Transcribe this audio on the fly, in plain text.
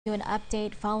An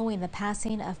update following the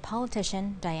passing of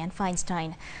politician Dianne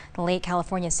Feinstein. The late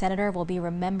California senator will be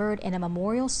remembered in a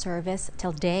memorial service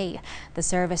today. The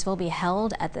service will be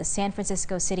held at the San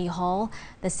Francisco City Hall,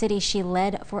 the city she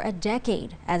led for a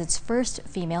decade as its first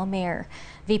female mayor.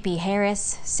 VP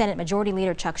Harris, Senate Majority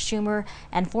Leader Chuck Schumer,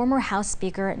 and former House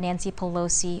Speaker Nancy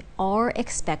Pelosi are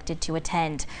expected to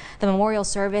attend. The memorial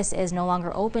service is no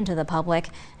longer open to the public,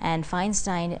 and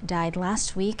Feinstein died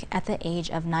last week at the age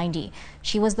of 90.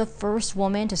 She was the first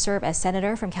woman to serve as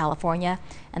senator from California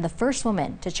and the first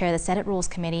woman to chair the Senate Rules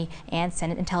Committee and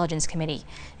Senate Intelligence Committee.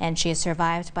 And she is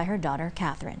survived by her daughter,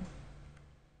 Catherine.